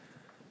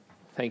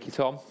Thank you,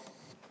 Tom.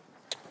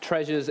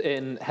 Treasures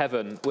in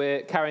heaven.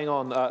 We're carrying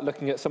on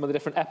looking at some of the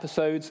different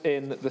episodes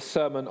in the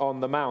Sermon on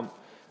the Mount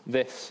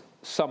this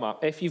summer.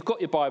 If you've got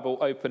your Bible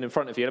open in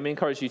front of you, let me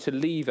encourage you to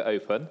leave it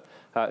open,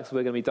 because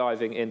we're going to be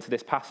diving into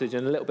this passage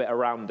and a little bit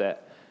around it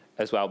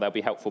as well. There'll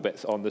be helpful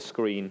bits on the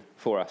screen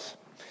for us.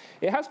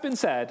 It has been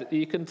said that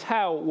you can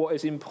tell what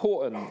is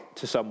important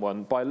to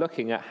someone by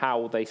looking at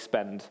how they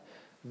spend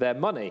their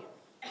money.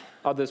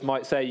 Others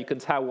might say you can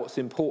tell what's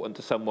important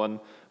to someone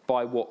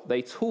by what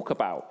they talk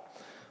about.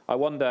 I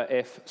wonder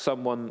if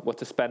someone were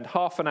to spend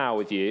half an hour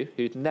with you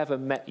who'd never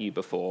met you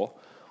before,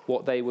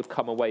 what they would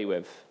come away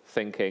with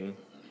thinking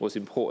was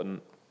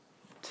important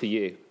to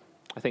you.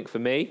 I think for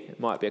me, it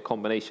might be a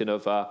combination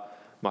of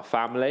my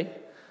family,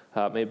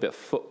 maybe a bit of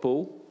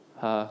football,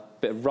 a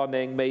bit of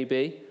running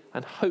maybe,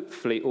 and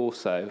hopefully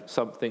also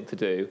something to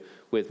do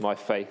with my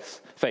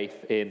faith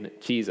in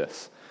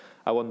Jesus.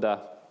 I wonder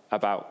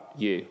about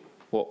you.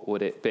 What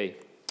would it be?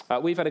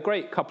 We've had a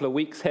great couple of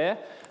weeks here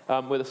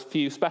with a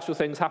few special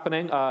things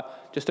happening.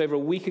 Just over a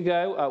week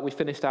ago, we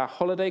finished our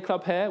holiday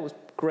club here. It was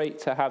great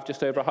to have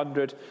just over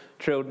 100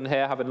 children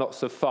here having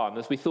lots of fun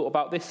as we thought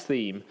about this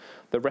theme,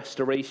 the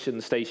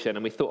restoration station,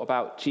 and we thought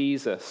about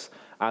Jesus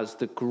as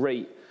the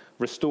great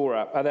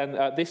restorer. And then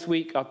this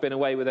week, I've been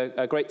away with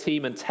a great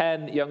team and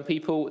 10 young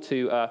people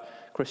to a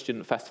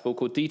Christian festival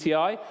called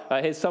DTI.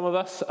 Here's some of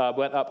us.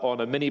 Went up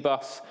on a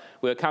minibus.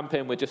 We were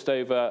camping with just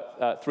over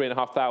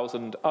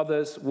 3,500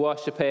 others,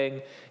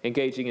 worshipping,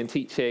 engaging in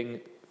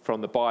teaching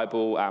from the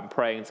Bible and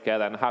praying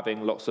together and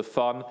having lots of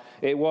fun.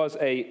 It was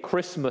a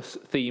Christmas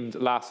themed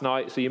last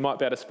night, so you might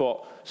be able to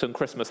spot some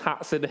Christmas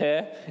hats in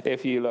here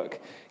if you look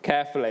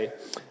carefully.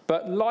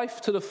 But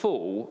life to the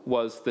full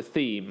was the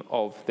theme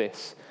of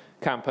this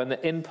camp, and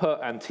the input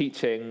and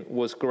teaching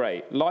was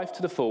great. Life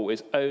to the full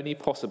is only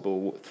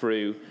possible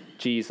through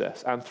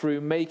Jesus and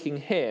through making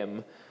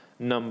him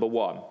number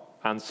one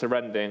and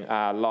surrendering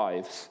our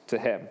lives to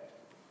him.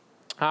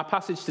 Our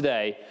passage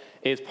today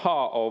is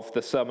part of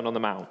the Sermon on the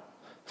Mount,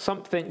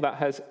 something that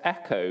has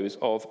echoes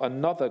of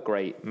another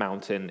great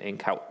mountain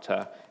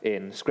encounter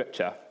in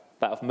Scripture,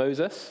 that of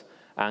Moses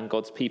and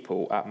God's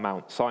people at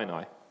Mount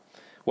Sinai,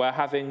 where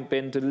having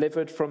been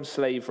delivered from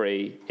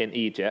slavery in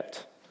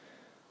Egypt,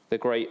 the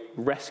great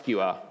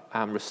rescuer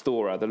and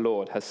restorer, the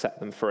Lord, has set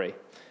them free.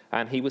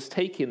 And he was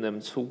taking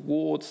them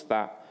towards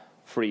that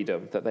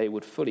freedom that they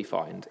would fully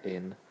find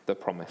in the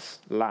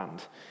promised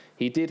land.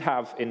 He did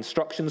have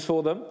instructions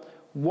for them,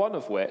 one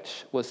of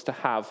which was to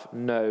have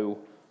no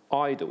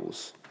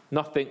idols,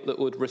 nothing that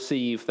would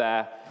receive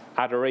their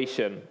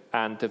adoration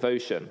and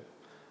devotion.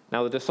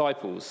 Now the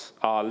disciples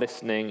are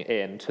listening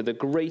in to the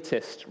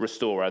greatest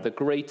restorer, the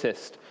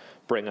greatest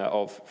bringer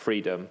of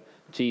freedom,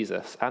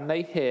 Jesus, and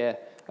they hear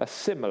a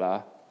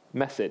similar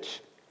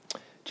message.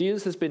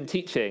 Jesus has been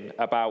teaching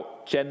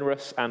about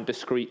generous and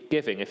discreet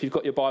giving. If you've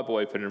got your Bible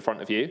open in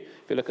front of you,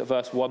 if you look at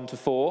verse 1 to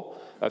 4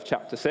 of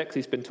chapter 6,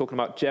 he's been talking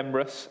about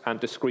generous and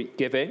discreet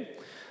giving.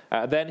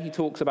 Then he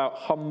talks about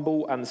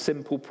humble and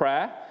simple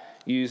prayer,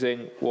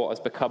 using what has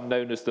become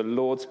known as the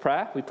Lord's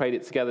Prayer. We prayed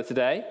it together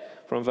today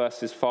from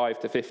verses 5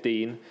 to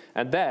 15.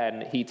 And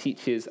then he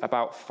teaches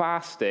about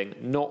fasting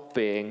not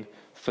being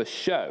for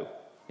show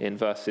in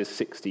verses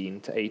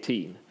 16 to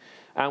 18.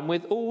 And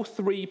with all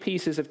three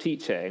pieces of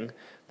teaching,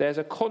 there's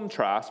a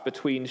contrast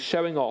between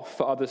showing off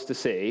for others to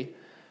see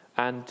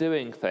and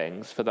doing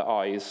things for the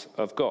eyes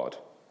of God.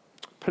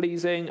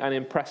 Pleasing and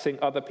impressing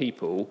other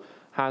people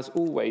has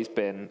always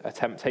been a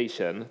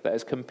temptation that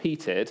has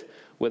competed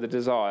with a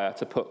desire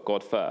to put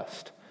God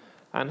first.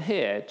 And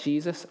here,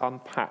 Jesus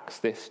unpacks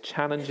this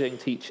challenging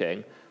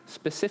teaching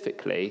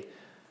specifically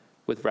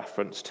with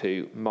reference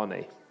to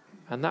money.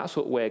 And that's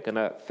what we're going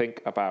to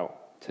think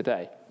about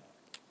today.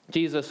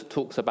 Jesus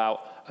talks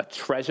about a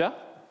treasure,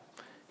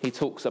 he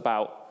talks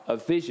about a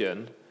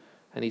vision,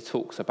 and he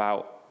talks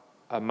about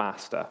a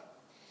master.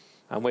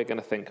 And we're going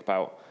to think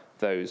about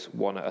those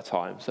one at a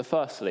time. So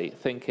firstly,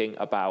 thinking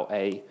about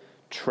a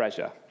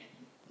treasure.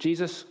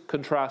 Jesus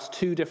contrasts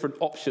two different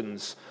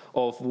options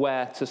of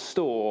where to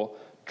store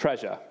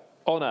treasure.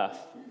 On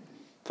earth,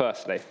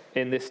 firstly,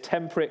 in this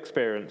temporary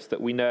experience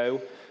that we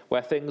know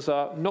where things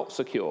are not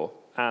secure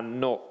and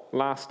not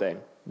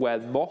lasting, where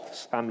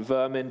moths and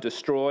vermin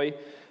destroy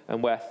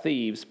and where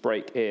thieves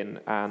break in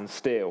and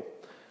steal.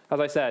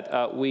 As I said,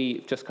 we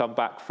just come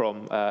back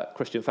from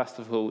Christian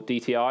Festival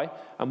DTI,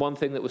 and one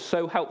thing that was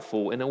so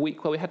helpful in a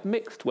week where we had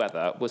mixed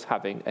weather was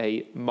having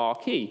a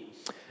marquee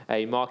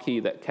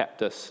that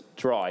kept us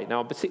dry. Now,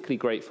 I'm particularly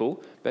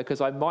grateful because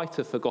I might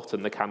have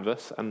forgotten the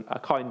canvas, and a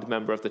kind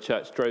member of the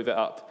church drove it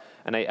up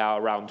an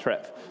 8-hour round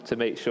trip to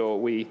make sure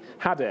we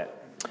had it.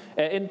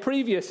 In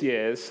previous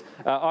years,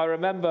 I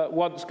remember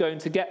once going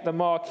to get the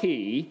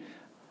marquee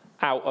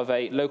out of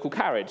a local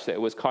carriage that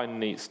it was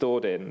kindly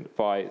stored in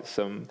by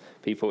some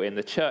people in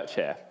the church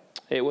here.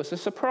 It was a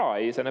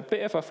surprise and a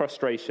bit of a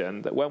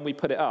frustration that when we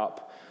put it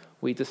up,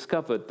 we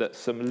discovered that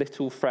some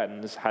little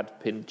friends had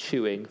been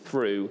chewing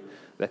through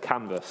the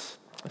canvas.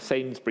 A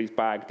Sainsbury's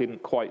bag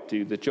didn't quite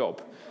do the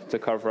job to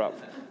cover up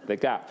the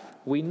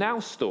gap. We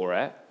now store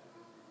it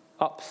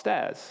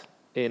upstairs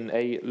in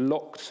a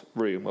locked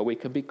room where we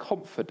can be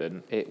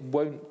confident it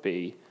won't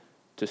be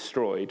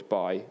destroyed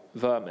by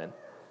vermin.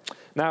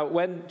 Now,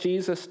 when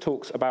Jesus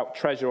talks about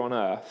treasure on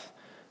earth,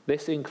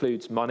 this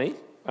includes money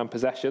and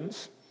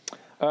possessions.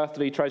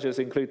 Earthly treasures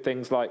include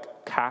things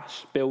like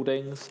cash,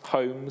 buildings,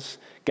 homes,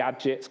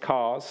 gadgets,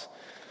 cars,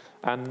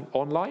 and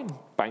online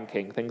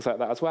banking, things like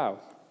that as well.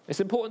 It's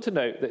important to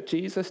note that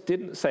Jesus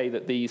didn't say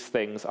that these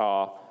things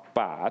are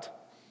bad.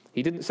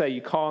 He didn't say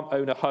you can't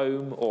own a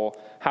home or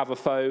have a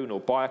phone or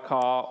buy a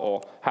car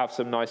or have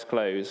some nice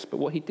clothes. But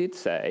what he did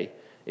say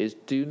is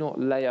do not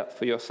lay up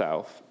for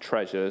yourself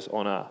treasures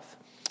on earth.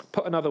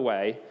 Put another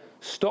way,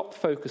 stop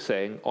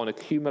focusing on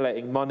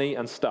accumulating money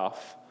and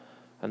stuff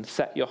and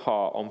set your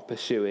heart on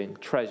pursuing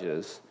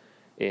treasures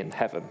in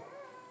heaven.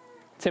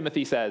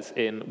 Timothy says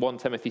in 1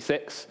 Timothy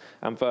 6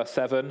 and verse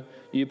 7,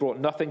 you brought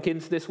nothing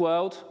into this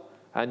world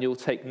and you'll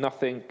take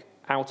nothing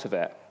out of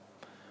it.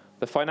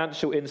 The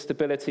financial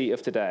instability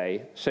of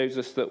today shows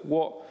us that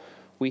what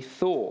we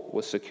thought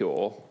was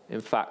secure,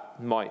 in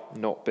fact, might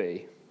not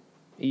be,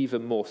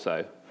 even more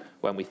so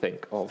when we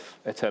think of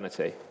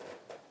eternity.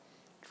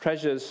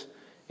 Treasures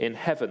in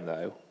heaven,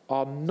 though,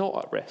 are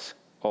not at risk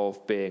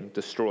of being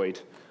destroyed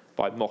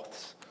by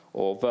moths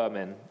or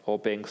vermin or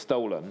being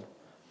stolen,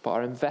 but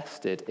are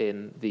invested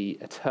in the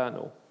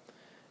eternal.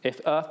 If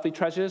earthly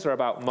treasures are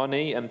about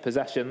money and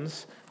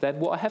possessions, then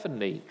what are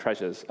heavenly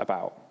treasures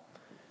about?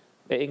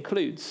 It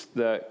includes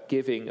the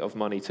giving of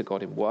money to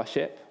God in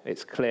worship.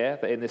 It's clear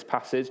that in this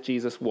passage,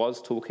 Jesus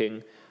was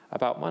talking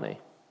about money.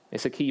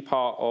 It's a key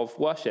part of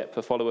worship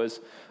for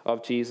followers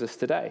of Jesus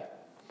today.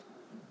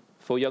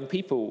 For young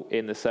people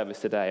in the service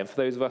today, and for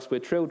those of us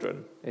with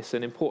children, it's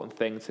an important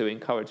thing to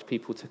encourage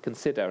people to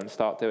consider and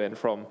start doing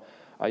from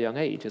a young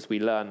age as we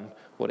learn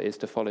what it is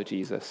to follow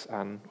Jesus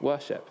and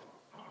worship.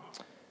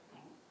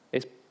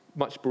 It's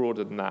much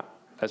broader than that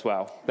as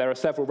well. There are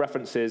several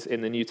references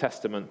in the New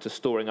Testament to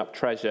storing up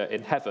treasure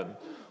in heaven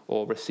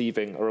or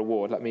receiving a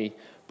reward. Let me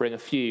bring a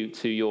few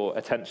to your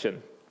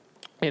attention.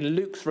 In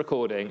Luke's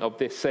recording of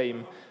this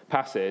same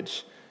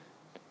passage,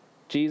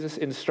 Jesus'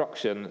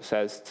 instruction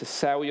says to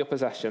sell your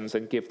possessions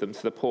and give them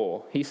to the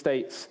poor. He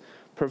states,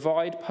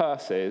 provide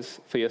purses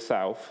for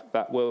yourself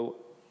that will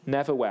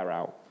never wear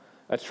out,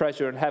 a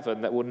treasure in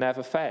heaven that will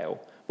never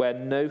fail, where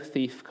no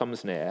thief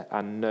comes near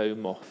and no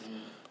moth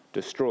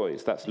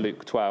destroys. That's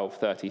Luke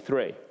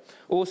 12:33.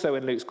 Also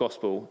in Luke's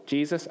gospel,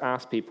 Jesus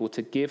asked people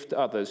to give to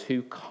others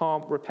who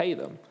can't repay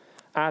them,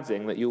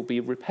 adding that you'll be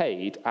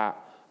repaid at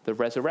the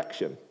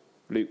resurrection.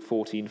 Luke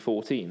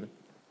 14:14.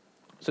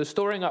 So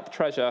storing up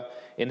treasure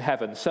in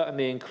heaven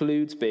certainly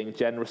includes being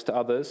generous to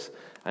others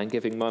and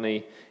giving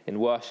money in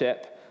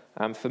worship.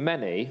 And for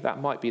many,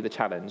 that might be the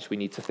challenge we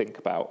need to think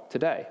about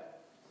today.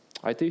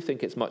 I do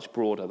think it's much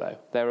broader, though.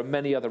 There are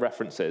many other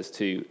references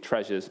to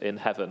treasures in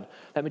heaven.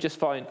 Let me just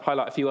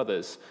highlight a few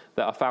others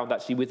that are found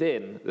actually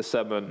within the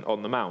Sermon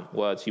on the Mount,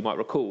 words you might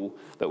recall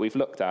that we've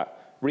looked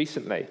at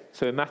recently.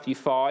 So in Matthew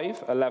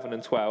 5, 11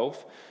 and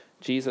 12,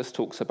 Jesus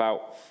talks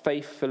about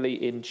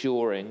faithfully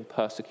enduring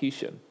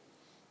persecution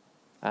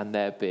and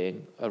there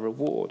being a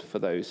reward for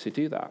those who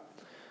do that.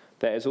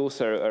 There is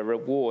also a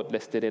reward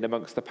listed in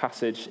amongst the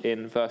passage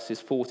in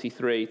verses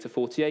 43 to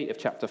 48 of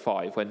chapter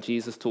 5 when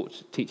Jesus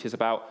teaches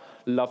about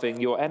loving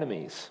your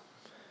enemies.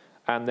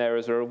 And there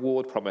is a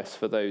reward promise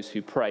for those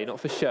who pray, not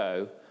for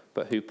show,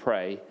 but who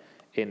pray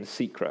in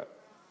secret.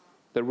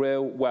 The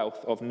real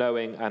wealth of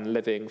knowing and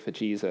living for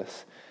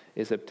Jesus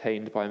is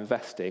obtained by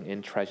investing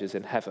in treasures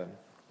in heaven.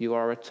 You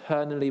are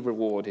eternally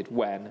rewarded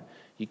when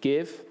you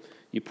give,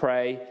 you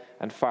pray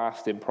and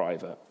fast in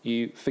private.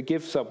 You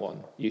forgive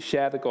someone. You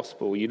share the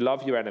gospel. You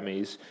love your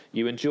enemies.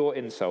 You endure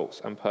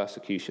insults and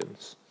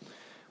persecutions.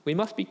 We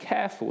must be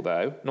careful,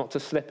 though, not to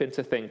slip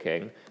into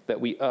thinking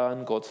that we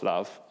earn God's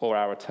love or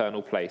our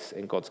eternal place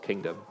in God's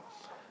kingdom.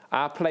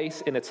 Our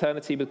place in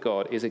eternity with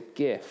God is a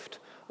gift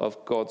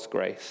of God's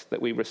grace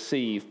that we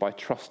receive by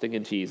trusting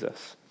in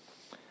Jesus.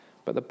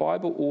 But the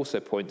Bible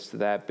also points to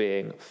there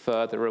being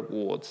further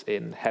rewards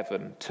in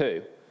heaven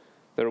too.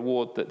 The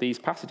reward that these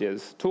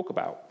passages talk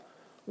about.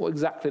 What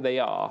exactly they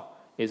are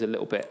is a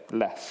little bit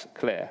less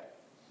clear.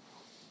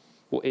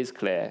 What is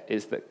clear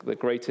is that the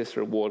greatest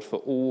reward for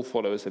all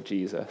followers of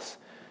Jesus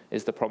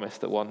is the promise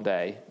that one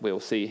day we'll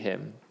see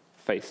him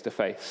face to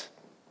face.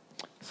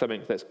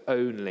 Something that's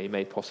only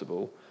made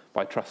possible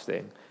by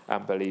trusting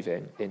and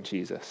believing in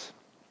Jesus.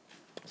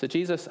 So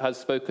Jesus has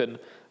spoken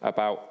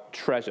about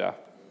treasure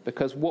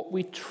because what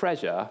we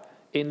treasure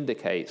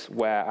indicates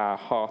where our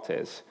heart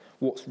is.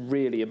 What's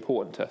really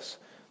important to us.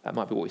 That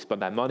might be what we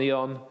spend our money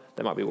on.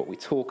 That might be what we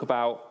talk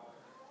about.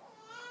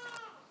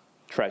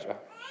 Treasure.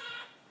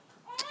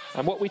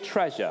 And what we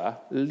treasure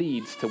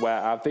leads to where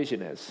our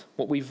vision is.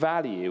 What we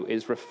value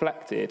is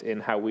reflected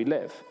in how we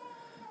live.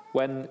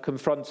 When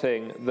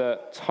confronting the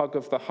tug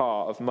of the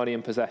heart of money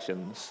and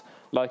possessions,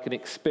 like an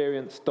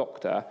experienced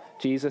doctor,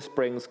 Jesus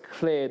brings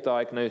clear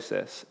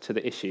diagnosis to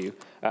the issue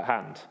at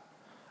hand.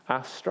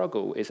 Our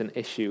struggle is an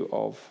issue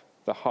of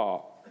the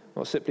heart.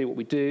 Not simply what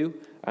we do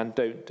and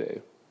don't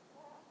do.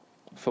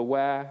 For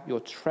where your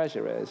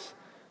treasure is,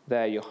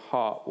 there your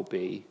heart will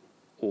be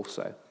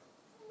also.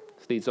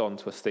 This leads on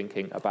to us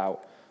thinking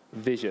about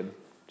vision.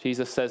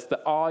 Jesus says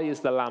the eye is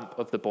the lamp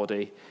of the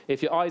body.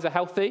 If your eyes are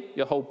healthy,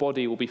 your whole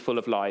body will be full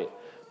of light.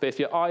 But if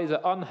your eyes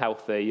are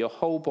unhealthy, your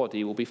whole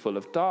body will be full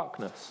of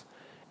darkness.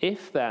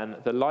 If then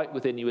the light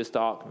within you is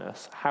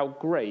darkness, how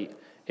great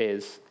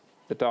is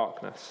the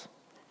darkness?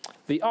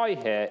 The eye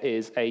here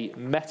is a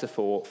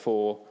metaphor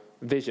for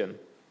vision.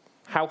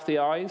 Healthy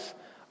eyes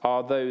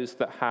are those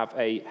that have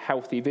a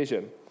healthy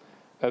vision,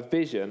 a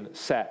vision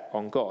set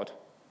on God.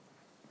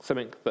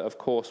 Something that, of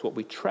course, what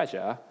we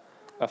treasure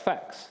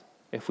affects.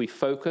 If we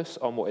focus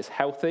on what is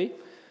healthy,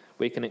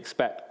 we can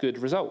expect good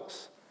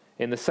results.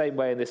 In the same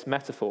way, in this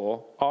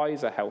metaphor,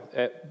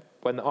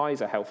 when the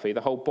eyes are healthy,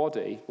 the whole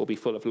body will be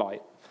full of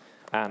light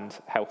and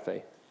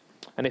healthy.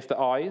 And if the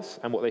eyes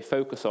and what they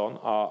focus on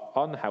are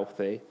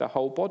unhealthy, the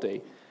whole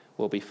body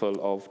will be full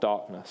of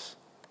darkness,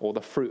 or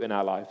the fruit in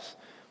our lives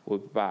will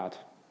be bad.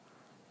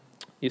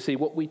 You see,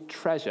 what we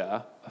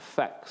treasure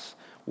affects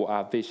what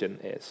our vision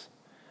is.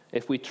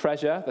 If we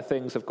treasure the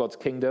things of God's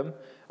kingdom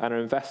and are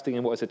investing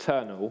in what is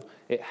eternal,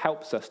 it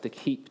helps us to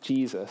keep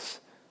Jesus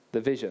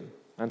the vision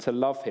and to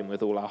love him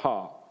with all our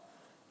heart.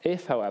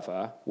 If,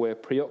 however, we're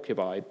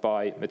preoccupied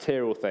by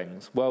material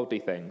things, worldly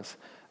things,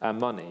 and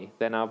money,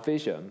 then our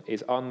vision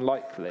is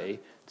unlikely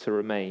to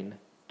remain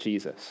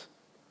Jesus.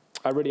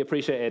 I really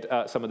appreciated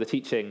some of the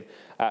teaching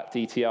at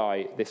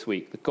DTI this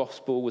week. The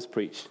gospel was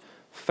preached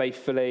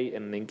faithfully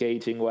in an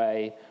engaging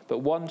way, but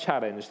one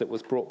challenge that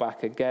was brought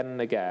back again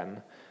and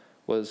again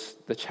was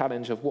the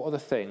challenge of what are the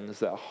things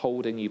that are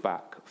holding you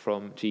back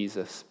from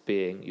Jesus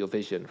being your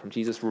vision, from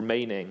Jesus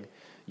remaining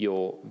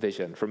your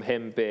vision, from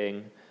him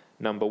being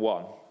number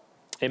one.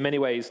 In many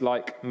ways,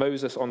 like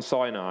Moses on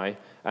Sinai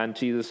and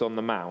Jesus on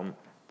the Mount,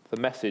 the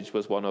message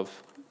was one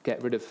of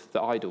get rid of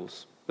the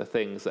idols, the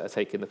things that are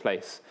taking the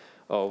place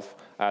of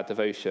our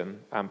devotion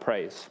and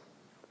praise.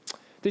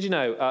 Did you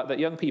know that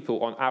young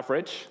people on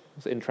average,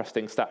 it's an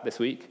interesting stat this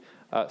week,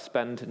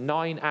 spend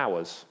 9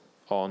 hours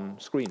on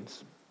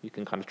screens? You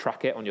can kind of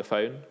track it on your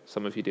phone.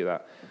 Some of you do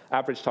that.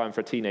 Average time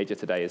for a teenager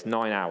today is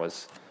 9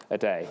 hours a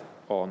day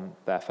on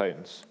their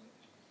phones.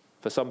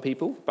 For some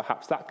people,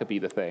 perhaps that could be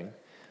the thing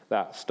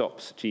that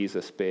stops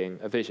Jesus being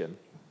a vision.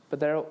 But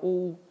there are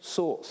all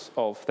sorts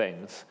of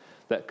things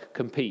that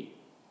compete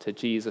to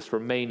Jesus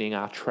remaining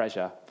our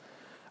treasure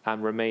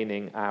and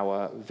remaining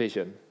our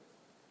vision.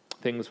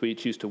 Things we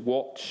choose to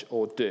watch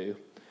or do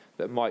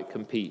that might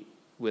compete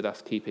with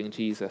us keeping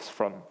Jesus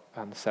front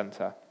and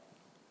center.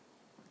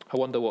 I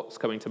wonder what's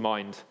coming to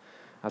mind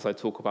as I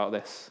talk about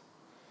this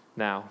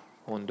now.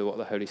 I wonder what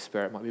the Holy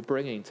Spirit might be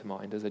bringing to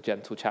mind as a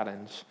gentle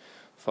challenge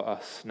for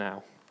us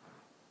now.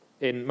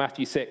 In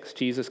Matthew 6,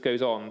 Jesus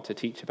goes on to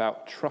teach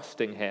about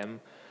trusting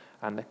him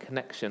and the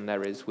connection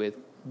there is with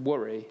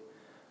worry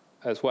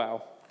as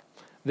well.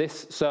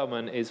 This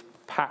sermon is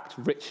packed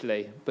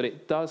richly, but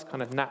it does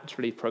kind of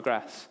naturally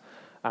progress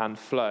and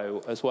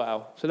flow as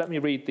well. So let me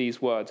read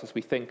these words as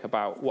we think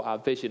about what our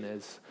vision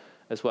is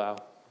as well.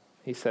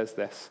 He says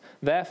this,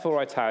 "Therefore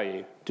I tell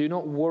you, do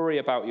not worry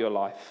about your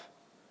life,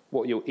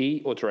 what you'll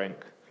eat or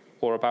drink,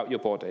 or about your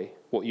body,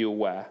 what you'll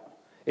wear.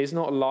 Is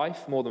not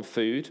life more than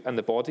food, and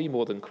the body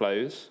more than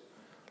clothes?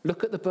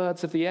 Look at the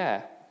birds of the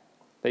air.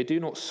 They do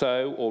not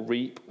sow or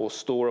reap or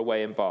store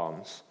away in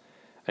barns,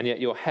 and yet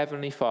your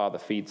heavenly Father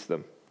feeds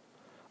them.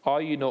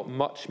 Are you not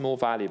much more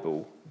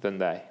valuable than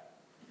they?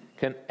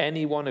 Can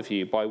any one of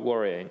you, by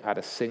worrying, add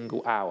a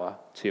single hour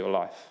to your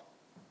life?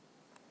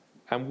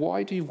 And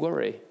why do you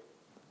worry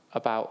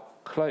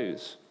about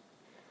clothes?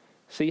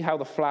 See how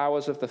the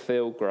flowers of the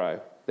field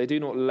grow. They do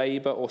not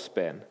labor or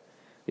spin.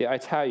 Yet I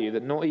tell you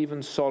that not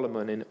even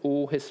Solomon in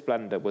all his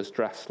splendor was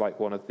dressed like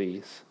one of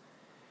these.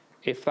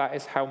 If that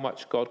is how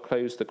much God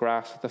clothes the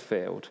grass of the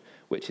field,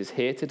 which is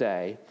here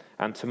today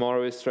and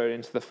tomorrow is thrown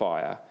into the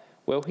fire,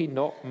 will he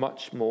not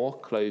much more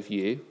clothe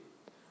you,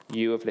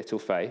 you of little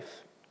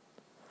faith?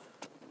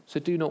 So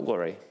do not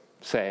worry,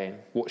 saying,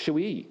 what shall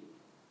we eat?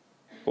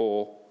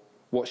 Or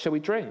what shall we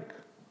drink?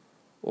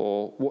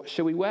 Or what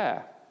shall we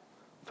wear?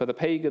 For the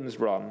pagans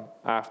run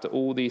after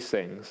all these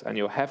things, and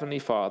your heavenly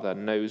Father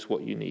knows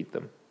what you need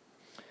them.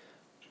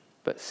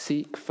 But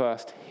seek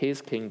first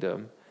his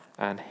kingdom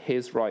and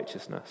his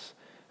righteousness,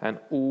 and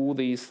all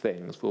these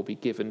things will be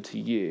given to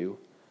you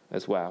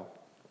as well.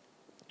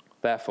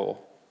 Therefore,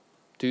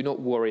 do not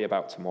worry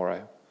about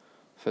tomorrow,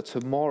 for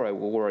tomorrow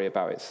will worry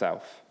about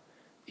itself.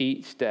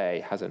 Each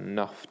day has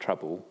enough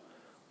trouble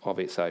of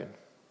its own."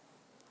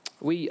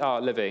 We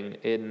are living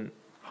in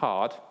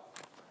hard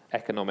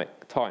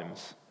economic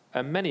times.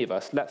 And many of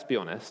us, let's be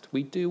honest,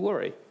 we do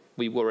worry.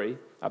 We worry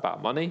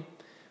about money.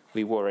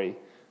 We worry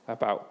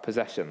about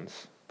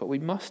possessions. But we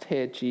must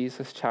hear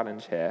Jesus'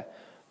 challenge here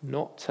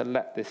not to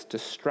let this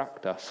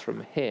distract us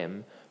from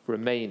him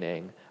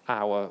remaining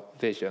our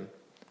vision.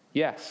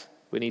 Yes,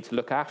 we need to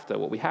look after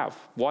what we have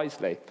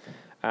wisely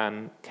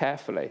and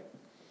carefully.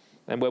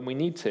 And when we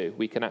need to,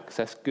 we can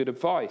access good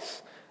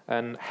advice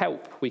and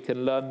help. We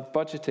can learn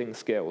budgeting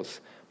skills.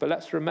 But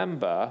let's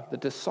remember, the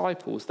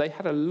disciples, they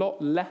had a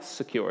lot less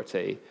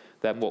security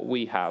than what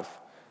we have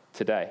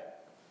today.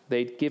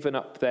 They'd given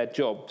up their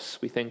jobs.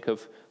 We think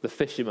of the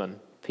fishermen,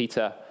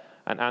 Peter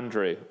and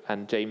Andrew,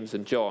 and James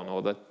and John,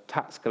 or the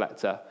tax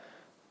collector,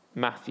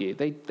 Matthew.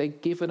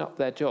 They'd given up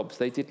their jobs.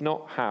 They did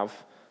not have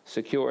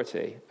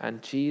security.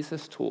 And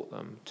Jesus taught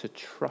them to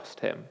trust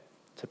him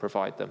to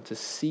provide them, to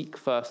seek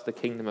first the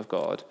kingdom of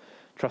God,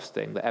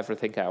 trusting that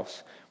everything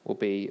else will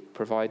be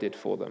provided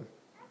for them.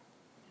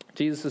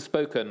 Jesus has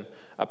spoken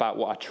about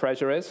what our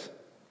treasure is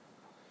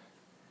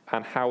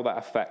and how that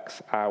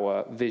affects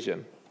our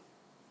vision.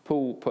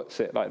 Paul puts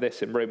it like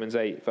this in Romans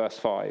 8, verse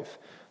 5.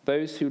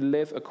 Those who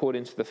live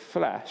according to the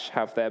flesh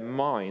have their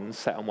minds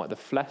set on what the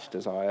flesh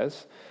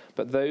desires,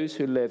 but those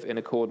who live in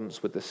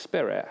accordance with the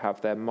Spirit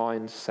have their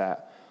minds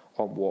set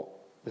on what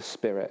the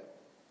Spirit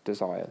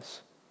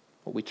desires.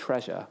 What we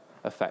treasure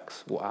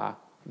affects what our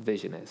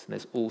vision is. And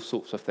there's all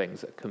sorts of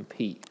things that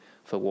compete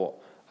for what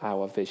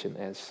our vision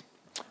is.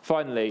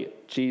 Finally,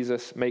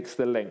 Jesus makes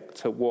the link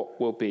to what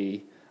will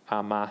be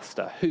our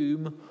master.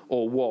 Whom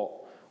or what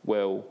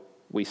will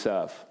we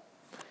serve?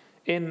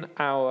 In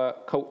our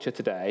culture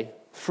today,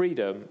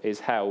 freedom is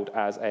held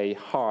as a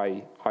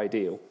high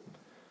ideal.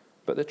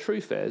 But the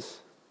truth is,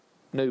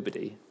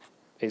 nobody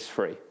is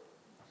free.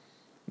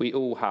 We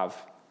all have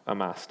a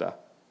master.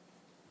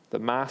 The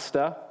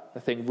master,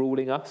 the thing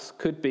ruling us,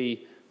 could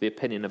be the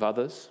opinion of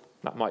others.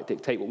 That might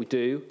dictate what we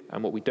do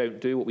and what we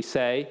don't do, what we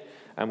say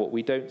and what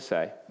we don't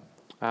say.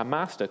 Our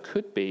master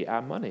could be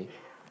our money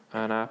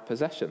and our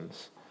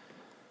possessions.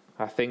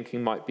 Our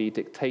thinking might be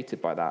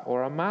dictated by that.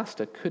 Or our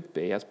master could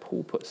be, as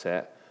Paul puts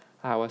it,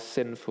 our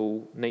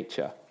sinful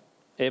nature.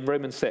 In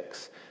Romans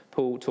 6,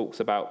 Paul talks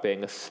about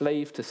being a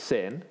slave to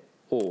sin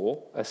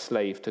or a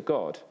slave to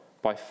God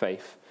by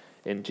faith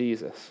in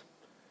Jesus.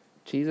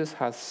 Jesus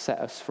has set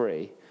us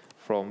free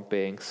from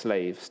being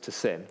slaves to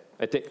sin,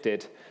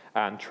 addicted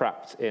and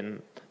trapped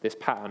in this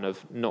pattern of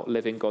not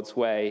living God's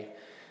way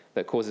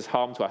that causes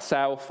harm to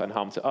ourselves and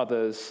harm to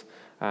others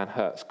and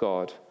hurts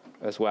God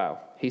as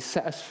well. He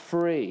set us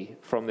free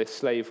from this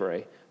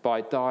slavery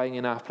by dying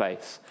in our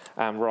place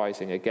and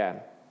rising again.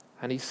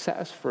 And he set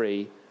us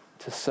free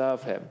to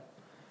serve him,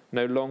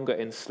 no longer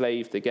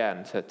enslaved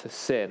again to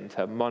sin,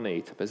 to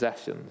money, to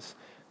possessions.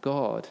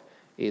 God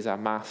is our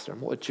master,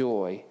 and what a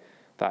joy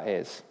that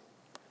is.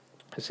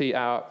 You see,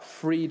 our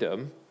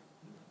freedom,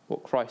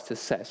 what Christ has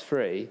set us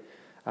free,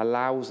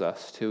 allows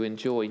us to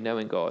enjoy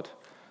knowing God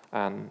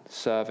and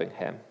serving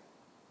him.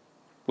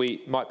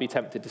 We might be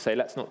tempted to say,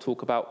 let's not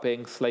talk about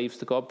being slaves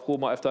to God. Paul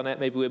might have done it.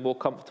 Maybe we're more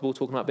comfortable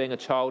talking about being a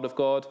child of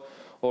God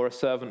or a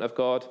servant of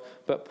God.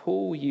 But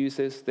Paul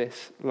uses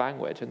this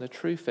language, and the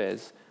truth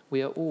is,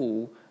 we are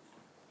all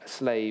a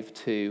slave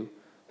to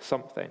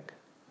something.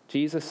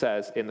 Jesus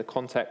says, in the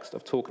context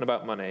of talking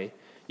about money,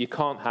 you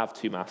can't have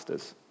two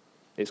masters.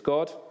 It's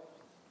God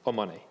or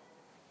money.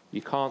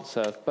 You can't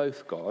serve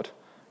both God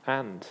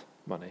and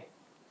money.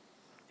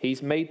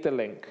 He's made the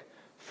link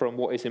from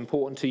what is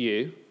important to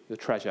you, your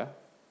treasure,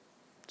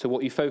 to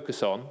what you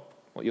focus on,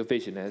 what your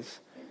vision is,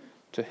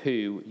 to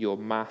who your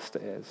master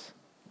is.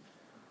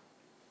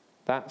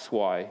 That's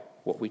why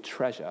what we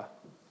treasure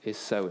is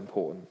so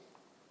important.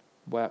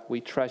 What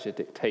we treasure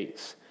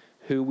dictates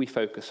who we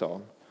focus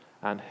on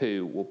and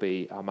who will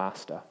be our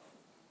master.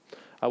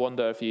 I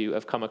wonder if you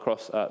have come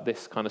across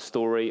this kind of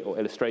story or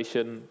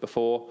illustration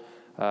before.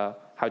 How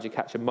do you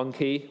catch a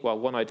monkey? Well,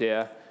 one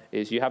idea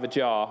is you have a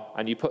jar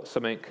and you put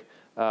something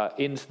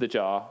into the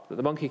jar that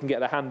the monkey can get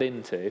their hand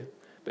into,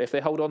 but if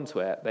they hold on to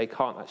it, they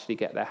can't actually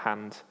get their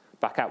hand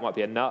back out. Might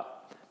be a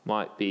nut,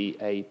 might be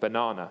a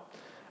banana.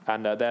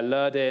 And they're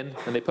lured in,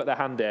 and they put their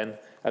hand in,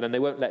 and then they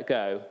won't let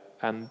go,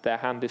 and their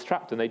hand is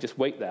trapped, and they just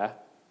wait there,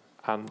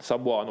 and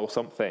someone or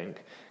something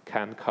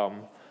can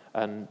come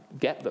and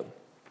get them.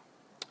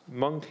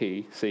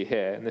 Monkey, see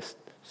here in this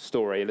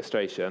story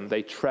illustration,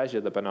 they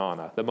treasure the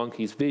banana. The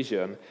monkey's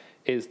vision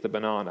is the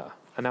banana.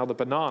 And now the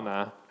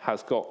banana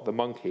has got the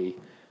monkey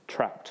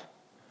trapped.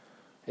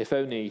 If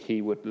only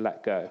he would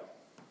let go.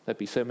 There'd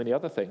be so many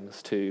other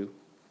things to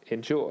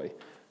enjoy.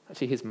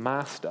 Actually, his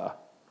master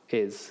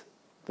is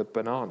the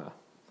banana.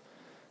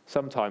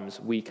 Sometimes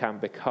we can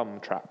become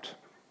trapped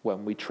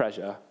when we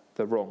treasure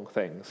the wrong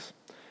things,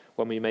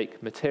 when we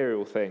make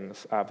material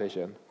things our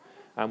vision,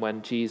 and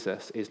when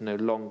Jesus is no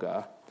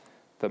longer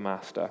the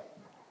master.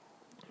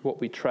 What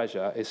we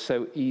treasure is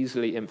so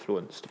easily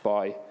influenced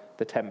by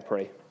the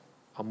temporary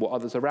and what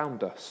others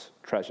around us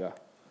treasure.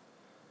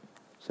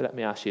 So let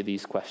me ask you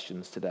these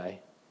questions today.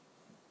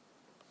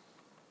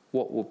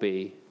 What will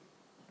be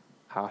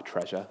our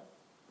treasure?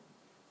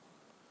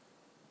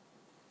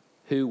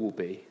 Who will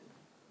be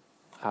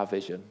our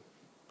vision?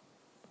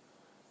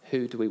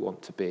 Who do we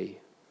want to be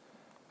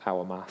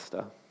our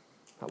master?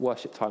 That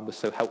worship time was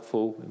so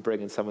helpful in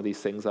bringing some of these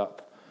things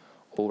up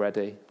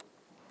already.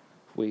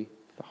 The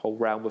whole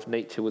realm of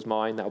nature was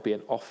mine. That would be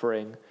an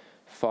offering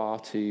far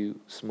too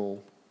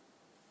small.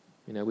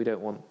 We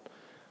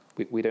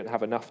don't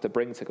have enough to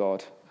bring to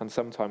God, and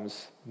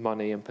sometimes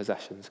money and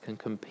possessions can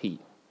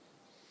compete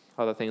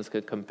Other things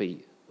could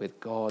compete with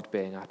God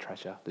being our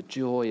treasure, the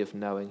joy of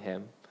knowing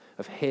him,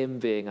 of him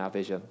being our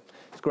vision.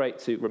 It's great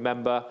to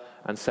remember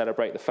and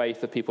celebrate the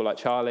faith of people like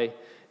Charlie,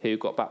 who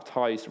got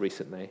baptized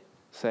recently,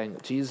 saying,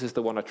 Jesus is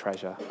the one I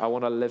treasure. I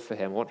want to live for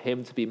him. I want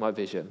him to be my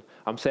vision.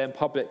 I'm saying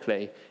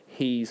publicly,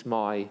 he's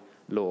my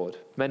Lord.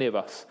 Many of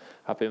us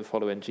have been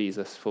following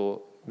Jesus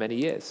for many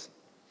years.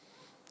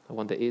 I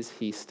wonder, is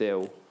he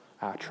still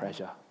our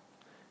treasure?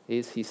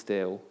 Is he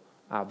still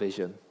our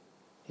vision?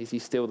 Is he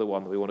still the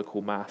one that we want to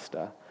call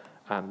Master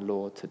and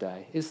Lord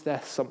today? Is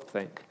there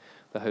something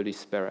the Holy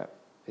Spirit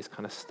is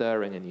kind of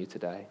stirring in you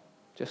today?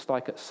 Just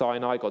like at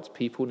Sinai, God's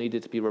people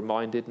needed to be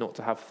reminded not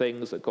to have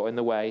things that got in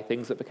the way,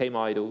 things that became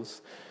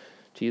idols.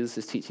 Jesus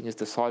is teaching his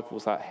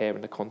disciples that here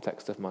in the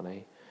context of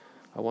money.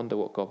 I wonder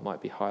what God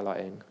might be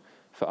highlighting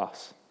for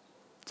us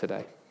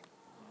today.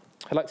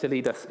 I'd like to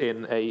lead us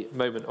in a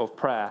moment of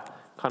prayer,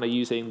 kind of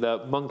using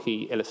the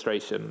monkey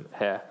illustration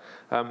here.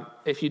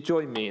 If you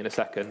join me in a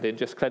second in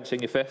just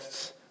clenching your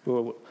fists,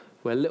 we're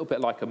a little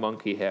bit like a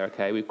monkey here,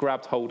 okay? We've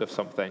grabbed hold of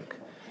something.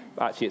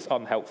 Actually, it's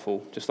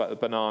unhelpful, just like the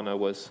banana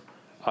was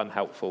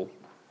unhelpful.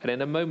 And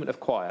in a moment of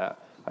quiet,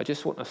 I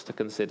just want us to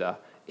consider,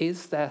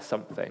 is there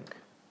something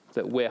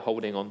that we're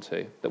holding on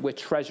to, that we're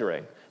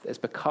treasuring, that has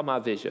become our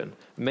vision,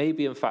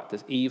 maybe in fact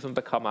has even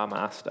become our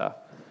master,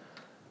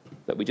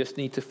 that we just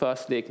need to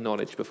firstly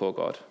acknowledge before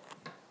God?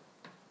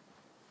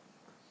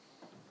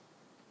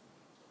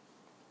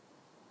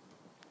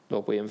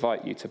 Lord, we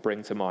invite you to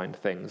bring to mind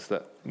things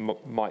that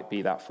might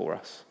be that for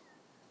us.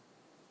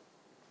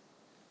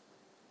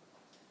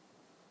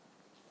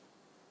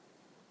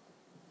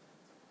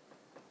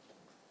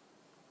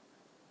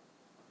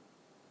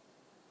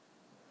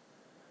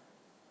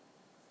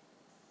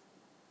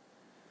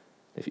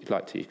 If you'd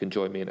like to, you can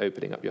join me in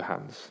opening up your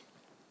hands.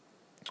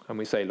 And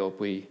we say, Lord,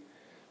 we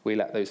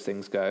let those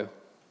things go.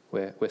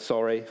 We're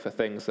sorry for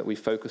things that we've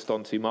focused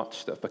on too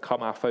much, that have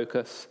become our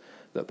focus,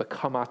 that have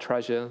become our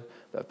treasure,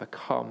 that have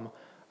become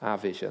our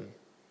vision,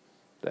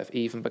 that have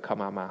even become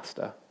our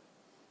master.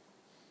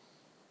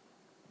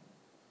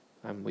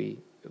 And we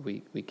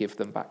give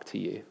them back to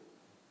you.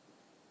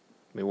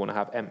 We want to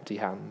have empty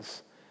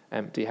hands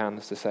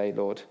to say,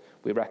 Lord,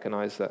 we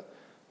recognize that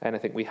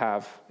anything we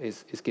have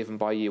is given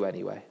by you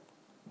anyway.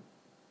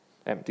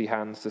 Empty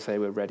hands to say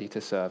we're ready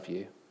to serve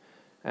you.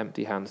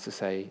 Empty hands to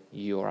say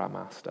you're our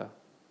master.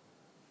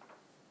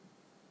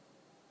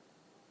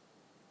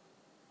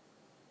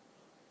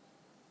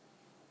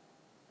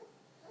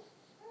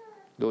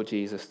 Lord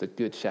Jesus, the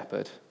good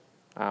shepherd,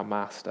 our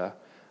master,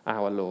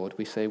 our Lord,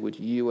 we say, would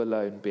you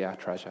alone be our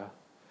treasure?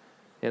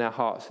 In our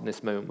hearts in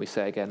this moment, we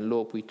say again,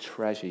 Lord, we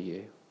treasure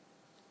you.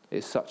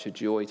 It's such a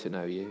joy to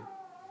know you.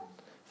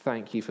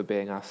 Thank you for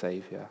being our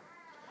Saviour.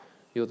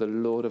 You're the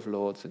Lord of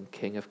Lords and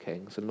King of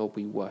Kings. And Lord,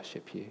 we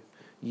worship you.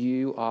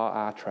 You are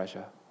our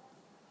treasure.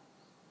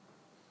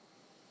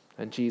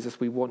 And Jesus,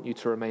 we want you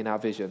to remain our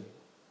vision.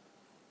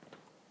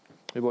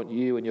 We want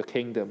you and your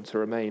kingdom to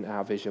remain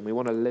our vision. We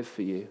want to live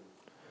for you.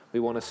 We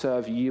want to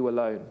serve you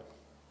alone.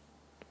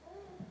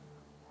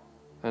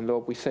 And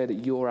Lord, we say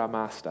that you're our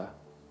master.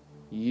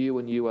 You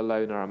and you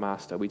alone are our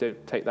master. We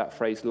don't take that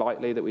phrase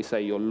lightly, that we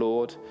say you're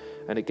Lord.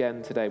 And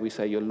again today we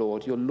say you're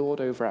Lord. You're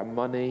Lord over our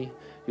money.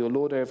 You're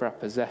Lord over our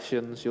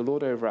possessions. You're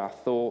Lord over our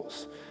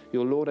thoughts.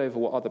 You're Lord over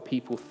what other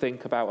people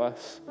think about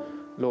us.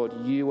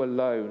 Lord, you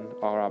alone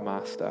are our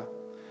master.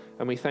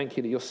 And we thank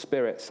you that your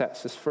Spirit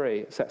sets us free.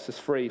 It sets us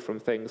free from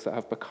things that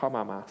have become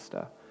our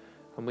master.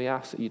 And we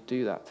ask that you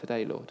do that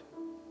today, Lord.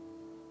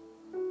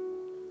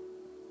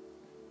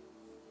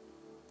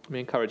 Let me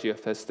encourage you,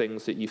 if there's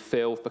things that you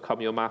feel have become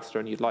your master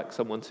and you'd like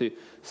someone to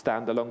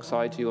stand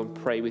alongside you and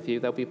pray with you,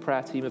 there'll be a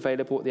prayer team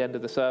available at the end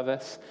of the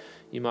service.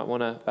 You might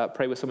want to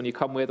pray with someone you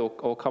come with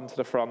or come to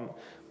the front.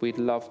 We'd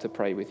love to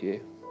pray with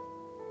you.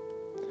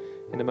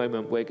 In a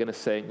moment, we're going to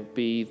sing,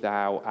 Be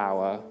Thou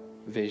Our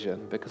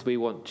Vision, because we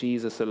want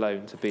Jesus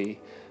alone to be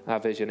our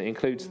vision. It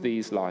includes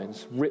these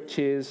lines: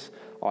 riches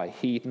I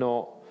heed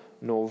not,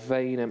 nor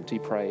vain empty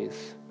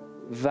praise.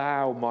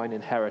 Thou mine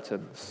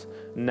inheritance,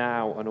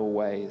 now and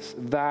always.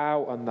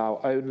 Thou and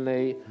thou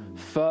only,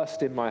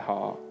 first in my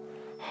heart,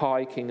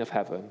 high King of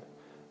heaven,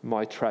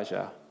 my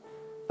treasure,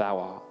 thou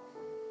art.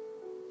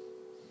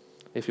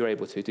 If you're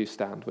able to, do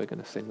stand. We're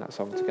going to sing that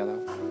song together.